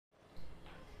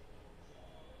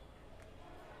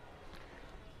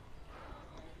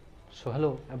So hello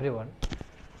everyone.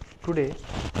 Today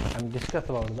I'm discuss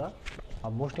about the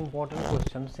most important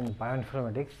questions in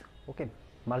bioinformatics. Okay,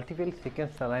 multiple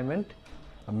sequence alignment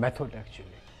method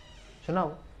actually. So now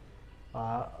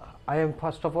I am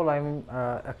first of all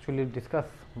actually discuss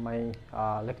my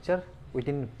lecture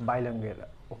within bilingual.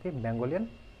 Okay, Bangolian,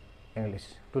 English,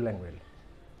 two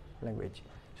language.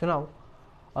 So now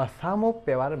sum of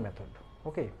pair method.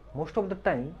 Okay, most of the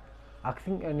time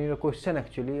asking a question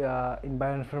actually in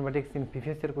bioinformatics in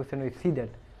previous year question we see that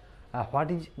what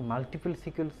is multiple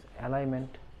sequence alignment.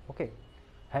 Okay,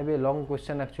 have a long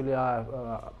question actually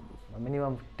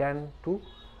minimum 10 to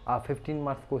 15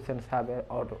 marks questions have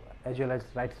or as well as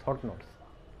write short notes.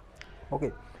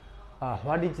 Okay,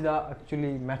 what is the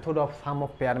actually method of sum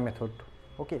of pair method.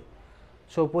 Okay,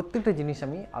 so প্রত্যেকটা জিনিস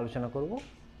আমি আলোচনা করব,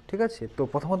 ঠিক আছে। তো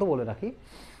প্রথমত বলে রাখি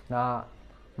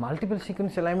মাল্টিপল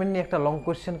সিকোয়েন্স অ্যালাইনমেন্ট নিয়ে একটা লং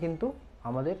কোয়েশ্চেন কিন্তু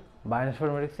আমাদের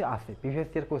বায়োইনফরমেটিক্সে আসে, প্রিভিয়াস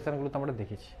ইয়ার কোয়েশ্চেনগুলোতে আমরা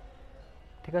দেখেছি,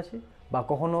 ঠিক আছে। বা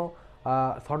কখনো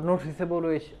শর্ট নোটস হিসেবেও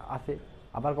রয়েছে আসে,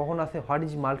 আবার কখনো আসে what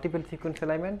is multiple sequence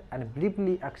alignment and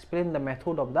briefly explain the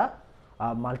method of the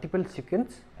multiple sequence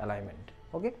alignment.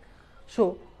 Okay, so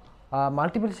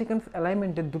multiple sequence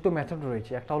অ্যালাইনমেন্টের দুটো মেথড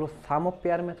রয়েছে, একটা হলো সাম অফ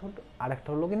পেয়ার মেথড আর একটা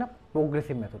হলো কিনা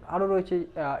প্রোগ্রেসিভ মেথড, আরও রয়েছে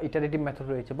ইটারেটিভ মেথড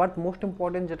রয়েছে। বাট মোস্ট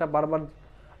ইম্পর্টেন্ট যেটা বারবার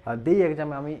দেই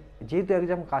এক্সামে, আমি যেহেতু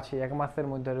এক্সাম কাছে, এক মাসের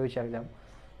মধ্যে রয়েছে এক্সাম,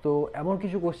 তো এমন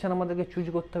কিছু কোশ্চেন আমাদেরকে চুজ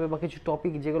করতে হবে বা কিছু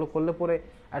টপিক যেগুলো করলে পরে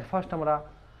অ্যাট ফার্স্ট আমরা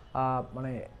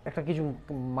মানে একটা কিছু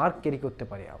মার্ক ক্যারি করতে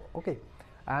পারি। ওকে,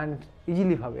 অ্যান্ড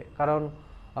ইজিলিভাবে, কারণ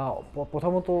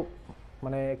প্রথমত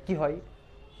মানে কি হয়,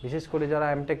 বিশেষ করে যারা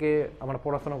এমটেকে আমরা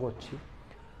পড়াশোনা করছি,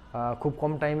 খুব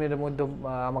কম টাইমের মধ্যে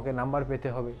আমাকে নাম্বার পেতে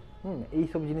হবে, এই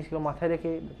সব জিনিসগুলো মাথায়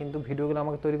রেখে কিন্তু ভিডিওগুলো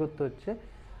আমাকে তৈরি করতে হচ্ছে।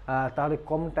 তাহলে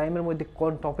কম টাইমের মধ্যে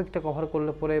কোন টপিকটা কভার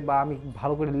করলে পরে বা আমি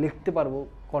ভালো করে লিখতে পারবো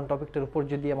কোন টপিকটার উপর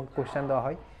যদি আমাকে কোশ্চেন দেওয়া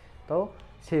হয়, তো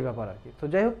সেই ব্যাপার আর কি। তো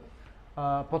যাই হোক,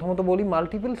 প্রথমত বলি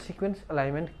মাল্টিপল সিকোয়েন্স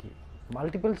অ্যালাইনমেন্ট কী।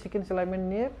 মাল্টিপল সিকোয়েন্স অ্যালাইনমেন্ট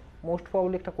নিয়ে মোস্ট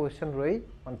প্রবাবলি একটা কোয়েশ্চেন রয়েই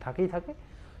মানে থাকেই থাকে।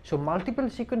 So multiple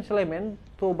sequence alignment,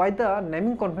 so by the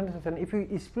naming convention, if you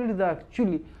split the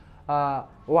actually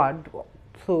word,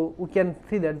 so we can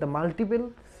see that the multiple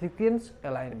sequence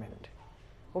alignment.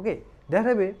 Okay, there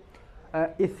have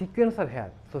a sequencer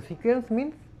here. So sequence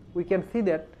means we can see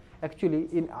that actually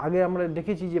in আগে আমরা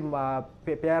দেখেছি যে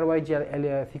pair wise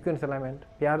sequence alignment,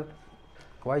 pair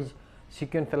wise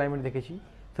sequence alignment দেখেছি।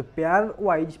 তো pair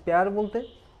wise, pair বলতে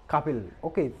couple.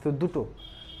 ওকে, তো দুটো,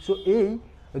 so এই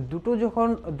দুটো যখন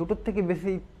দুটোর থেকে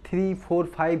বেশি 3, 4,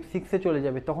 5, 6-এ চলে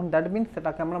যাবে তখন দ্যাট মিনস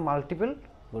সেটাকে আমরা মাল্টিপল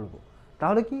বলবো।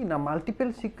 তাহলে কি না, multiple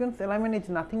sequence alignment is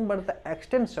nothing but the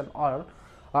extension or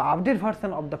update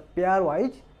version of the pair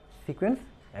wise sequence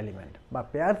element বা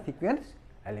pair sequence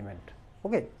element.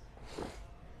 Okay,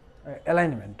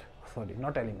 alignment, sorry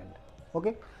not element.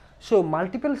 Okay, so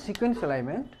multiple sequence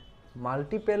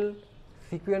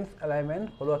alignment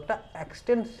হলো একটা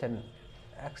extension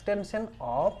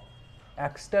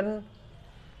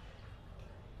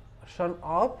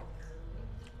of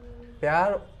pair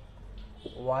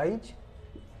wise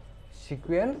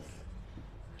sequence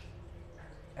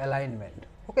alignment.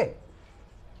 Okay,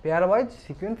 pair wise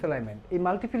sequence alignment, এই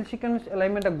multiple sequence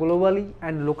অ্যালাইনমেন্টটা globally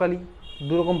and locally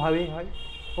দুরকমভাবেই হয়।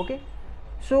 ওকে,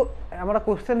 so আমরা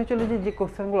কোশ্চেনে চলে যাই, যে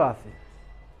কোশ্চেনগুলো আসে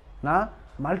না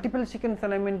মাল্টিপল সিকোয়েন্স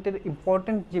অ্যালাইনমেন্টের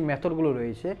ইম্পর্টেন্ট যে মেথডগুলো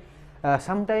রয়েছে।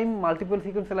 সামটাইম মাল্টিপল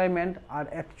সিকোয়েন্স অ্যালাইনমেন্ট আর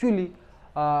অ্যাকচুয়ালি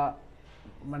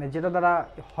মানে যেটা দ্বারা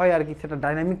হয় আর কি, সেটা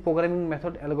ডাইনামিক প্রোগ্রামিং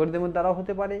মেথড অ্যালগরিদমের দ্বারাও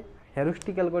হতে পারে,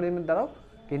 হেউরিস্টিক অ্যালগরিদমের দ্বারাও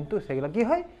কিন্তু সেগুলো কী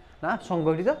হয় না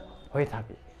সংগঠিত হয়ে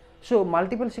থাকে। So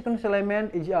multiple sequence alignment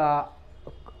is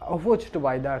opposed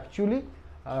by the actually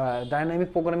dynamic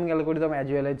programming algorithm as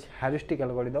well as heuristic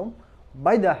algorithm.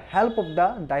 By the help of the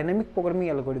dynamic programming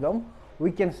algorithm we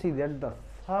can see that the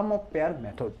some of pair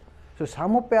method. So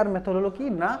some of pair method হলো কি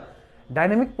না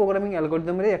dynamic programming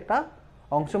অ্যালগরিদমের একটা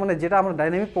অংশ, মানে যেটা আমরা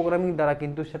dynamic programming দ্বারা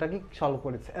কিন্তু সেটাকে সলভ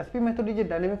করেছি। SP method is a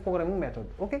dynamic programming method.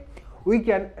 Okay, we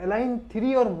can align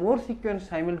 3 or more sequence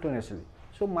simultaneously.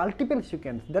 So multiple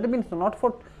sequence that means not for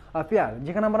pair,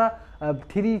 যেখানে আমরা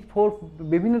 3, 4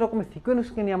 বিভিন্ন রকমের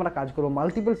সিকোয়েন্সকে নিয়ে আমরা কাজ করবো,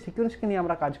 মাল্টিপল সিকোয়েন্সকে নিয়ে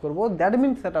আমরা কাজ করবো, দ্যাট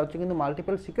মিনস সেটা হচ্ছে কিন্তু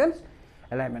multiple sequence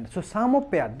alignment. So some of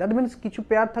pair that means কিছু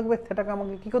পেয়ার থাকবে, সেটাকে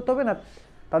আমাকে কী করতে হবে না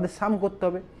তাদের সাম করতে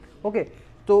হবে। ওকে,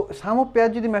 তো সাম অফ পেয়ার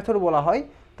যদি মেথড বলা হয়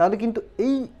তাহলে কিন্তু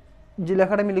এই যে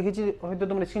লেখাটা আমি লিখেছি হয়তো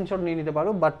তোমরা স্ক্রিনশট নিয়ে নিতে পারো,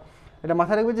 বাট এটা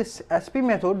মাথায় রাখবে যে SP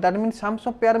method that means Shams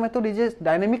of pair method is a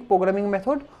dynamic programming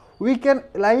method, we can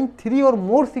align 3 or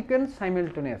more sequence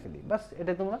simultaneously. বাস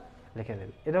এটা তোমরা লিখে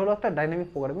দেবে, এটা হলো একটা dynamic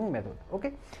programming method. Okay,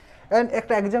 and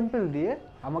একটা এক্সাম্পল দিয়ে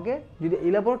আমাকে যদি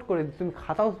ইলাবোরেট করে তুমি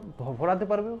খাতাও ভরাতে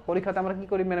পারবে। পরীক্ষাতে আমরা কী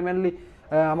করি, মানে মেনলি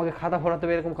আমাকে খাতা ভরাতে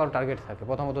হবে এরকম কারো টার্গেট থাকে,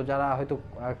 প্রথমত যারা হয়তো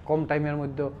কম টাইমের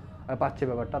মধ্যে পাচ্ছে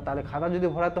ব্যাপারটা, তাহলে খাতা যদি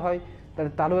ভরাতে হয়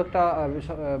তাহলে তারও একটা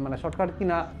মানে শর্টকাট কি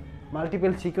না,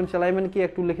 মাল্টিপল সিকোয়েন্স অ্যালাইনমেন্ট কি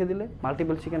একটু লিখে দিলে,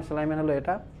 মাল্টিপল সিকোয়েন্স অ্যালাইনমেন্ট হলো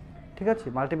এটা, ঠিক আছে।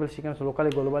 মাল্টিপল সিকোয়েন্স লোকালি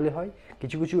গ্লোবালি হয়,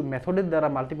 কিছু কিছু মেথডের দ্বারা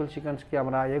মাল্টিপল সিকোয়েন্সকে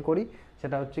আমরা করি,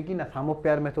 সেটা হচ্ছে কি না সাম of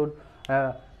pair method,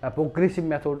 progressive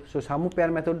method. So some of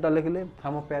pair মেথডটা লিখলে,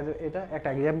 সাম অফ পেয়ার এটা একটা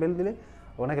এক্সাম্পল দিলে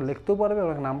ওনাকে লিখতেও পারবে,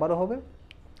 ওনাকে নাম্বারও হবে,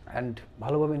 অ্যান্ড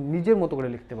ভালোভাবে নিজের মতো করে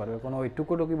লিখতে পারবে, কোনো ওই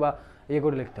টুকোটুকি বা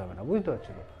করে লিখতে হবে না, বুঝতে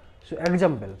পারছো তো। সো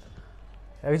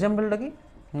এক্সাম্পলটা কি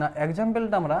না,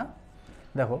 এক্সাম্পলটা আমরা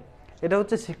দেখো, এটা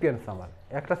হচ্ছে সিকোয়েন্স, আমার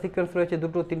একটা সিকোয়েন্স রয়েছে,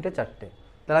 দুটো, তিনটে, চারটে,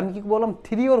 তাহলে আমি কী বললাম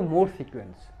 3 or more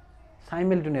সিকোয়েন্স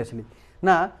সাইমেলটেনিয়াসলি।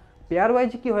 না পেয়ার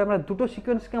ওয়াইজ কী হয়, আমরা দুটো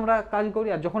সিকোয়েন্সকে আমরা কাজ করি,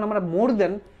 আর যখন আমরা মোর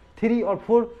দেন 3 or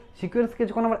 4 সিকোয়েন্সকে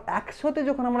যখন আমরা একসাথে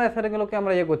যখন আমরা এগুলোকে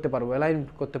আমরা করতে পারবো, অ্যালাইন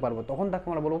করতে পারবো, তখন তাকে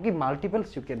আমরা বলবো কি মাল্টিপল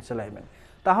সিকোয়েন্স অ্যালাইনমেন্ট।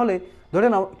 তাহলে ধরে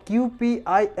নাও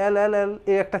QPILLL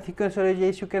এর একটা সিকোয়েন্স রয়েছে,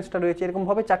 এই সিকোয়েন্সটা রয়েছে,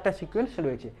 এরকমভাবে 4টা সিকোয়েন্স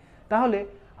রয়েছে। তাহলে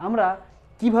আমরা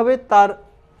কিভাবে তার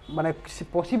মানে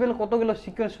পসিবল কতগুলো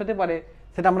সিকোয়েন্স হতে পারে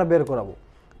সেটা আমরা বের করাবো।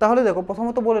 তাহলে দেখো,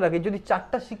 প্রথমত বলে রাখি, যদি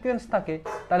 4টা সিকোয়েন্স থাকে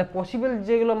তাহলে পসিবল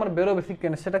যেগুলো আমার বেরোবে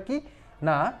সিকোয়েন্স, সেটা কি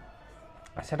না,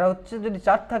 সেটা হচ্ছে যদি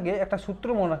 4 থাকে একটা সূত্র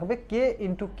মনে রাখবে, K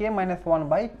 ×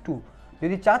 K-1/2।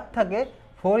 যদি 4 থাকে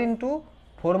 4 ×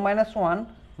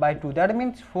 4-1/2, দ্যাট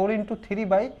মিনস 4 ×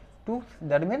 3/2,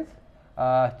 দ্যাট মিনস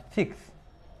 6,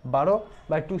 12/2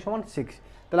 = 6।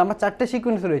 তাহলে আমার 4টে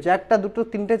সিকোয়েন্স রয়েছে, 1টা, 2টো,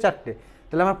 3টে, 4টে।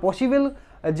 তাহলে আমার পসিবল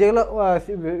যেগুলো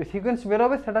সিকোয়েন্স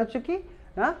বেরোবে সেটা হচ্ছে কি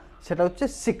না, সেটা হচ্ছে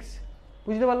 6,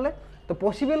 বুঝতে পারলে তো।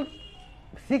 পসিবল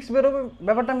 6 বেরোবে,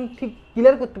 ব্যাপারটা আমি ঠিক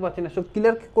ক্লিয়ার করতে পারছি না, সব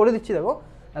ক্লিয়ার করে দিচ্ছি। দেখো,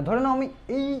 ধরে নাও আমি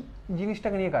এই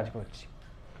জিনিসটাকে নিয়ে কাজ করছি,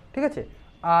 ঠিক আছে।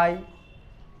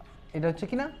 এটা হচ্ছে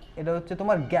কি না, এটা হচ্ছে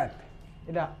তোমার গ্যাপ,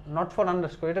 এটা নট ফর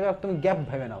আন্ডারস্কোর, এটাকে তুমি গ্যাপ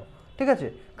ভেবে নাও, ঠিক আছে।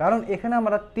 কারণ এখানে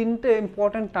আমরা 3টে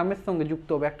ইম্পর্টেন্ট টার্মের সঙ্গে যুক্ত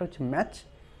হবে, একটা হচ্ছে ম্যাচ,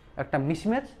 একটা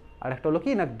মিসম্যাচ, আর একটা হলো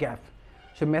কি না গ্যাপ।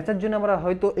 সো ম্যাচের জন্য আমরা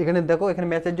হয়তো এখানে দেখো, এখানে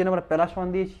ম্যাচের জন্য আমরা +1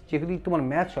 দিয়েছি, যেহেতু তোমার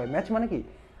ম্যাচ হয়। ম্যাচ মানে কি,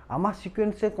 আমার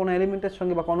সিকোয়েন্সে কোনো এলিমেন্টের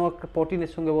সঙ্গে বা কোনো একটা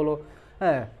প্রোটিনের সঙ্গে বলো,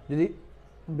 হ্যাঁ, যদি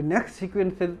নেক্সট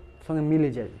সিকোয়েন্সের সঙ্গে মিলে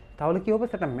যায় তাহলে কী হবে,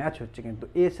 সেটা ম্যাচ হচ্ছে। কিন্তু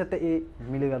এর সাথে এ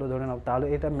মিলে গেল ধরে নাও, তাহলে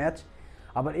এটা ম্যাচ।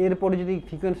 আবার এরপরে যদি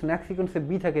সিকোয়েন্স নেক্সট সিকোয়েন্সে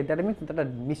বি থাকে, দ্যাট মিনস সেটা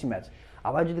মিসম্যাচ।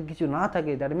 আবার যদি কিছু না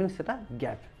থাকে, দ্যাট মিনস সেটা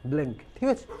গ্যাপ, ব্ল্যাঙ্ক, ঠিক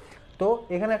আছে। তো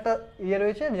এখানে একটা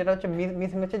রয়েছে যেটা হচ্ছে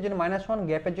মিসম্যাচের জন্য -1,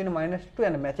 গ্যাপের জন্য -2,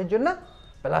 অ্যান্ড ম্যাচের জন্য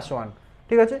 +1,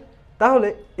 ঠিক আছে। তাহলে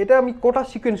এটা আমি কোটা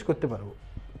সিকোয়েন্স করতে পারবো,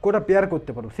 কোটা পেয়ার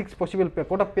করতে পারবো, 6 পসিবল পেয়ার,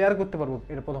 কোটা পেয়ার করতে পারবো,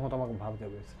 এটা প্রথমত আমাকে ভাবতে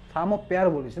হবে। সাম অফ পেয়ার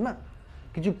বলিস না,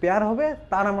 কিছু পেয়ার হবে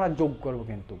তার আমরা যোগ করবো।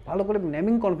 কিন্তু ভালো করে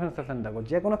নেমিং কনভেনশন দেখো,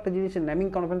 যে কোনো একটা জিনিসের নেমিং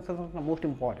কনভেনশনটা মোস্ট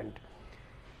ইম্পর্টেন্ট।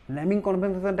 নেমিং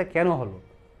কনভেনশনটা কেন হলো,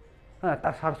 হ্যাঁ,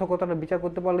 তার সার্থকতাটা বিচার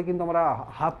করতে পারলে কিন্তু আমরা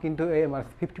হাফ, কিন্তু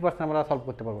 50% আমরা সলভ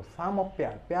করতে পারবো। সাম অফ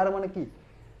পেয়ার, পেয়ার মানে কি,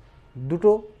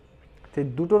 দুটো, সেই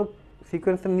দুটোর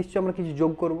সিকোয়েন্সের নিশ্চয়ই আমরা কিছু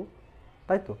যোগ করব,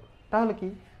 তাই তো। তাহলে কি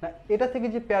না, এটা থেকে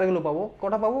যে পেয়ারগুলো পাবো,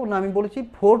 কটা পাবো না, আমি বলেছি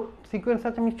 4 সিকোয়েন্স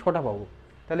আছে, আমি 6টা পাবো।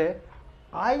 তাহলে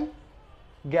আই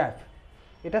গ্যাপ,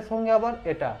 এটার সঙ্গে আবার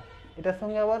এটা, এটার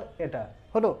সঙ্গে আবার এটা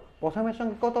হলো, প্রথমের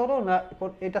সঙ্গে কত হলো না,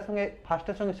 এটার সঙ্গে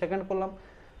ফার্স্টের সঙ্গে সেকেন্ড করলাম,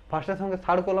 ফার্স্টের সঙ্গে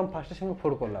থার্ড করলাম, ফার্স্টের সঙ্গে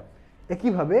 4 করলাম।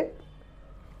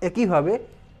 একইভাবে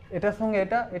এটার সঙ্গে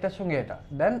এটা, এটার সঙ্গে এটা,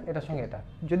 দেন এটার সঙ্গে এটা।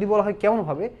 যদি বলা হয়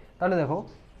কেমনভাবে, তাহলে দেখো,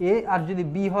 এ আর যদি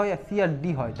বি হয়, আর সি আর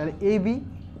ডি হয়, তাহলে এ বি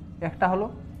একটা হলো,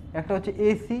 একটা হচ্ছে এ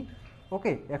সি,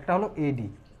 ওকে, একটা হলো A D,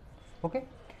 okay,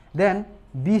 then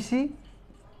BC,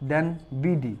 then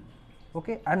BD,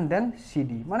 okay, and then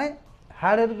CD. মানে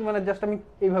হায়ার, মানে জাস্ট আমি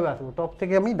এইভাবে আসবো, টপ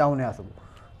থেকে আমি ডাউনে আসবো,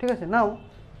 ঠিক আছে।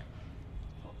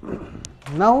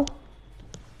 নাও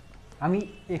আমি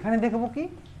এখানে দেখবো কি,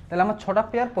 তাহলে আমার 6টা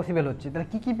পেয়ার পসিবল হচ্ছে। তাহলে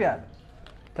কী কী পেয়ার,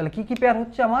 তাহলে কী কী পেয়ার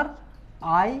হচ্ছে আমার,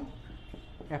 আই,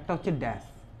 একটা হচ্ছে ড্যাশ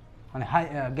মানে হাই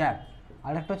গ্যাপ,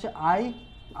 আর একটা হচ্ছে I,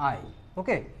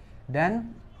 okay, then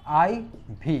I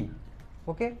V,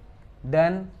 okay,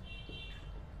 then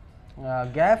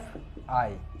gap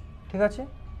I, ঠিক আছে,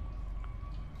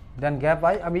 দেন গ্যাপ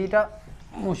আই, আমি এটা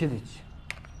মুছে দিচ্ছি,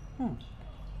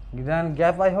 দেন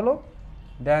গ্যাপ আই হলো,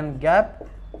 দেন gap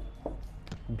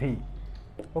V,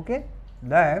 okay,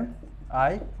 then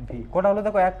I V. কটা হলো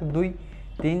দেখো, 1 2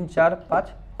 3 4 5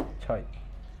 6,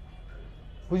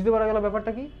 বুঝতে পারা গেল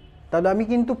ব্যাপারটা কি। তাহলে আমি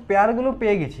কিন্তু পেয়ারগুলো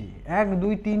পেয়ে গেছি, 1 2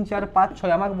 3 4 5 6।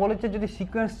 আমাকে বলেছে যদি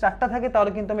সিকোয়েন্স 4টা থাকে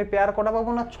তাহলে কিন্তু আমি পেয়ার কটা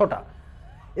পাবো না, 6টা।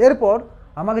 এরপর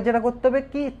আমাকে যেটা করতে হবে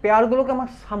কি, পেয়ারগুলোকে আমার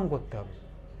সাম করতে হবে,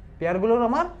 পেয়ারগুলোর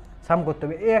আমার সাম করতে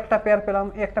হবে। একটা পেয়ার পেলাম,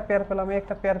 একটা পেয়ার পেলাম,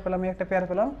 একটা পেয়ার পেলাম, একটা পেয়ার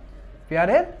পেলাম,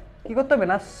 পেয়ারের কী করতে হবে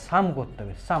না, সাম করতে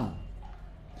হবে, সাম।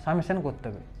 সামেশন করতে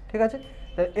হবে, ঠিক আছে।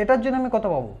 তাই এটার জন্য আমি কত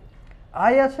পাবো,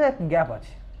 আই আছে, এক গ্যাপ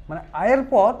আছে, মানে আয়ের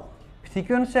পর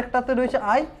সিকোয়েন্স একটাতে রয়েছে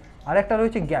আই আর একটা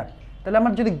রয়েছে গ্যাপ। তাহলে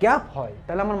আমার যদি গ্যাপ হয়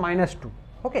তাহলে আমার -2,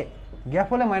 ওকে। গ্যাপ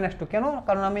হলে -2 কেন,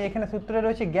 কারণ আমি এখানে সূত্রে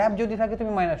রয়েছে গ্যাপ যদি থাকে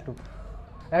তুমি -2।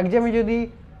 এক্সামে যদি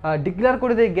ডিক্লেয়ার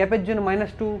করে দেয় গ্যাপের জন্য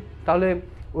 -2 তাহলে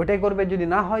ওইটাই করবে, যদি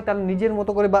না হয় তাহলে নিজের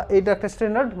মতো করে বা এইটা একটা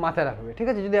স্ট্যান্ডার্ড মাথায় রাখবে, ঠিক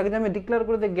আছে। যদি এক্সামে ডিক্লেয়ার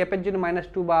করে দেয় গ্যাপের জন্য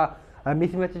 -2 বা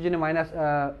মিসম্যাচের জন্য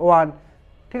 -1,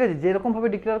 ঠিক আছে, যেরকমভাবে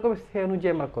ডিক্লেয়ার করবে সেই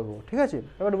অনুযায়ী আমরা করবো, ঠিক আছে।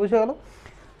 এবার বুঝে গেল।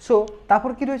 সো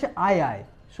তারপর কি রয়েছে I I,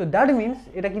 so that means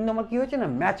এটা কিন্তু আমার কি হয়েছে না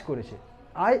ম্যাচ করেছে,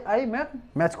 আই আই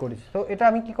ম্যাচ করেছে। তো এটা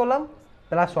আমি কি করলাম,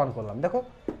 +1 করলাম, দেখো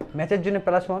ম্যাচের জন্য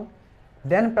 +1,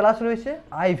 দেন প্লাস রয়েছে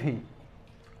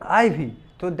আইভি।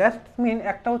 তো দ্যাট মিন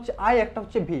একটা হচ্ছে আই একটা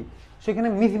হচ্ছে ভি, সো এখানে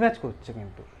মিসম্যাচ করছে,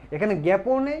 কিন্তু এখানে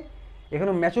গ্যাপও নেই,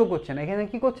 এখানে ম্যাচও করছে না, এখানে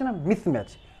কি করছে না মিসম্যাচ।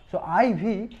 সো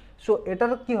আইভি, সো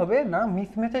এটার কি হবে না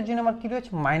মিসম্যাচের জন্য আমার কি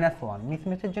রয়েছে -1,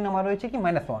 মিসম্যাচের জন্য আমার রয়েছে কি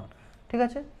 -1, ঠিক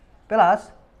আছে, plus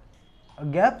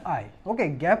gap I, okay,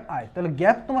 gap I, তাহলে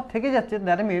গ্যাপ তোমার থেকে যাচ্ছে,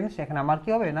 দ্যাট মিনস এখানে আমার কি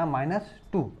হবে না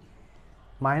 -2,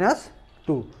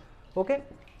 ওকে।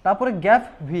 তারপরে গ্যাপ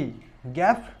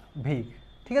ভি,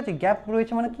 ঠিক আছে, গ্যাপ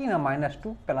রয়েছে মানে কি না -2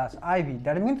 plus ivy,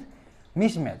 that means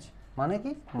mismatch মানে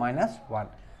কি -1,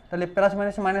 তাহলে প্লাস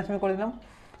মাইনাসে মাইনাস আমি করে দিলাম।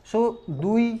 সো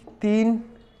 2 3,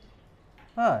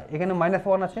 হ্যাঁ এখানে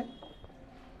 -1 আছে,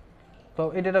 তো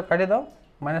এটা কাটিয়ে দাও,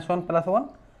 -1 + 1,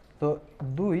 তো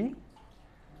 2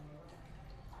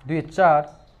 2 4,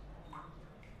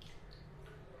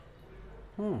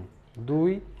 2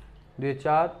 2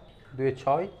 4 2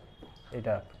 6,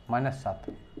 এটা -7,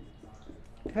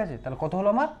 ঠিক আছে। তাহলে কত হলো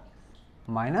আমার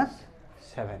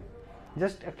 -7।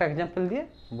 জাস্ট একটা এক্সাম্পল দিয়ে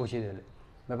বুঝিয়ে দিলে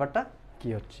ব্যাপারটা কি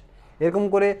হচ্ছে। এরকম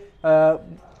করে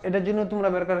এটার জন্য তোমরা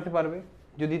বের করাতে পারবে,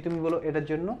 যদি তুমি বলো এটার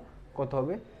জন্য কত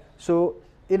হবে। সো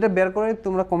এটা বের করে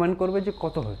তোমরা কমেন্ট করবে যে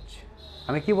কত হচ্ছে।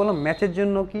 আমি কি বললাম, ম্যাচের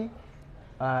জন্য কি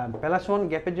 +1,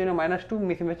 গ্যাপের জন্য -2,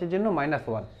 মিসম্যাচের জন্য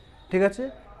 -1, ঠিক আছে।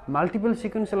 মাল্টিপল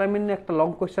সিকোয়েন্স অ্যালাইনমেন্ট নিয়ে একটা লং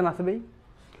কোয়েশ্চেন আসবেই।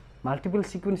 মাল্টিপল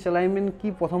সিকোয়েন্স অ্যালাইনমেন্ট কি,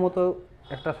 প্রথমত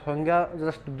একটা সংজ্ঞা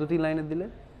জাস্ট 2-3 লাইনে দিলে।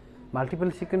 মাল্টিপল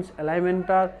সিকোয়েন্স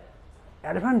অ্যালাইনমেন্টটার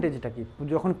অ্যাডভান্টেজটা কি,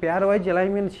 যখন পেয়ার ওয়াইজ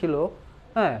অ্যালাইনমেন্ট ছিল,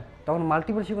 হ্যাঁ, তখন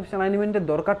মাল্টিপল সিকোয়েন্স অ্যালাইনমেন্টের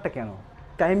দরকারটা কেন,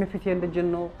 টাইম এফিসিয়েন্টের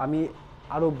জন্য আমি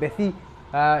আরও বেশি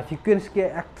সিকোয়েন্সকে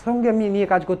একসঙ্গে আমি নিয়ে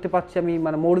কাজ করতে পারছি, আমি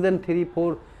মানে মোর দেন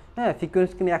 3-4 হ্যাঁ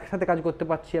সিকোয়েন্সকে নিয়ে একসাথে কাজ করতে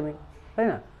পারছি আমি, তাই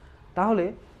না। তাহলে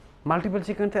মাল্টিপল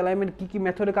সিকোয়েন্স অ্যালাইনমেন্ট কী কী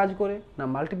মেথডে কাজ করে না,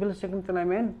 মাল্টিপল সিকোয়েন্স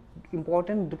অ্যালাইনমেন্ট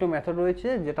ইম্পর্টেন্ট দুটো মেথড রয়েছে,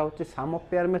 যেটা হচ্ছে সাম of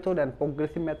pair method and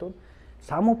progressive method.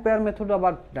 Some of pair method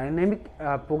আবার ডাইনামিক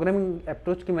প্রোগ্রামিং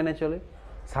অ্যাপ্রোচকে মেনে চলে।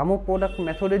 সাম অফ প্রোডাক্ট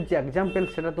মেথডের যে এক্সাম্পল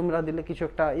সেটা তোমরা দিলে কিছু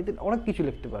একটা এতে অনেক কিছু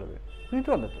লিখতে পারবে, বুঝতে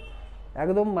পারলে তো,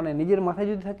 একদম মানে নিজের মাথায়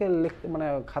যদি থাকে লিখতে মানে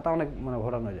খাতা অনেক মানে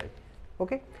ভরানো যায়,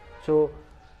 ওকে। সো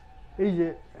এই যে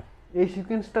এই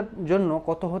সিকোয়েন্সটার জন্য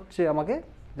কত হচ্ছে আমাকে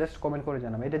জাস্ট কমেন্ট করে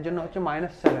জানাবে। এটার জন্য হচ্ছে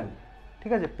 -7,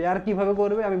 ঠিক আছে। পেয়ার কীভাবে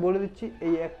করবে আমি বলে দিচ্ছি,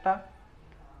 এই একটা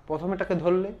প্রথমেটাকে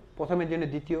ধরলে প্রথমের জন্য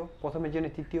দ্বিতীয়, প্রথমের জন্য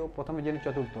তৃতীয়, প্রথমের জন্য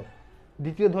চতুর্থ,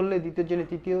 দ্বিতীয় ধরলে দ্বিতীয় জন্য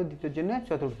তৃতীয়, দ্বিতীয় জন্য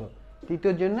চতুর্থ,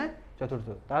 তৃতীয় জন্য চতুর্থ।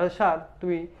 তাহলে স্যার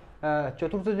তুমি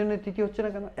চতুর্থের জন্য তৃতীয় হচ্ছে না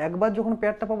কেন, একবার যখন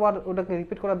পেয়ারটা পাবো আর ওটাকে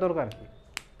রিপিট করার দরকার কি,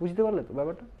 বুঝতে পারলে তো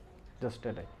ব্যাপারটা, জাস্ট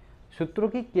এটাই সূত্র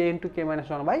কি, k × k -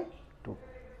 1/2,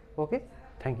 okay.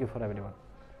 Thank you for everyone.